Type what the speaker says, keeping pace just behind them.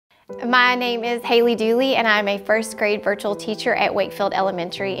My name is Dooley, and I'm a first grade virtual teacher at Wakefield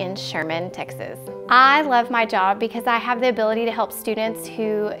Elementary in Sherman, Texas. I love my job because I have the ability to help students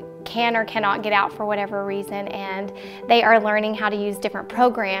who can or cannot get out for whatever reason, and they are learning how to use different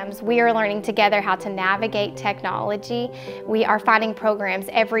programs. We are learning together how to navigate technology. We are finding programs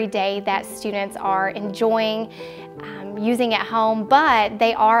every day that students are enjoying using at home, but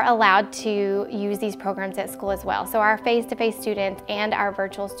they are allowed to use these programs at school as well. So our face-to-face students and our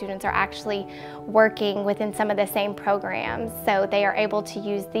virtual students are actually working within some of the same programs, so they are able to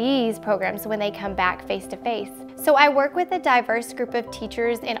use these programs when they come back face-to-face. So I work with a diverse group of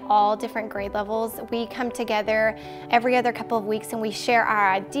teachers in all different grade levels. We come together every other couple of weeks and we share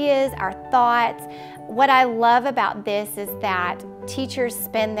our ideas, our thoughts. What I love about this is that teachers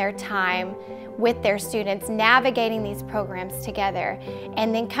spend their time with their students navigating these programs together,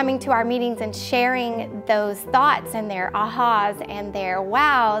 and then coming to our meetings and sharing those thoughts and their ahas and their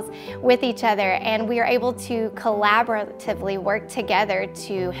wows with each other, and we are able to collaboratively work together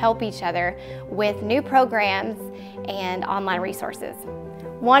to help each other with new programs and online resources.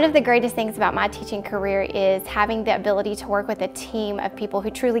 One of the greatest things about my teaching career is having the ability to work with a team of people who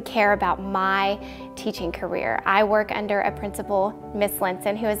truly care about my teaching career. I work under a principal, Miss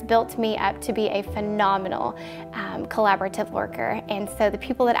Linson, who has built me up to be a phenomenal collaborative worker. And so the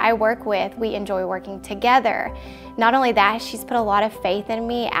people that I work with, we enjoy working together. Not only that, she's put a lot of faith in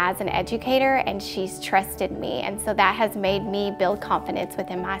me as an educator, and she's trusted me. And so that has made me build confidence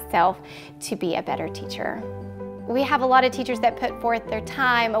within myself to be a better teacher. We have a lot of teachers that put forth their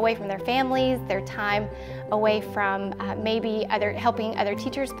time away from their families, their time away from maybe helping other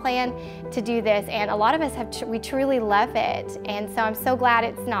teachers plan to do this, and a lot of us we truly love it, and so I'm so glad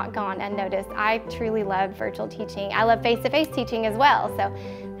it's not gone unnoticed. I truly love virtual teaching. I love face-to-face teaching as well, so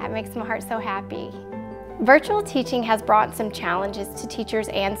that makes my heart so happy. Virtual teaching has brought some challenges to teachers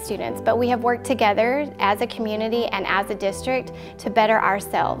and students, but we have worked together as a community and as a district to better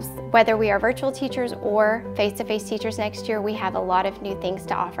ourselves. Whether we are virtual teachers or face-to-face teachers next year, we have a lot of new things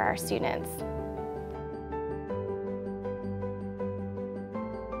to offer our students.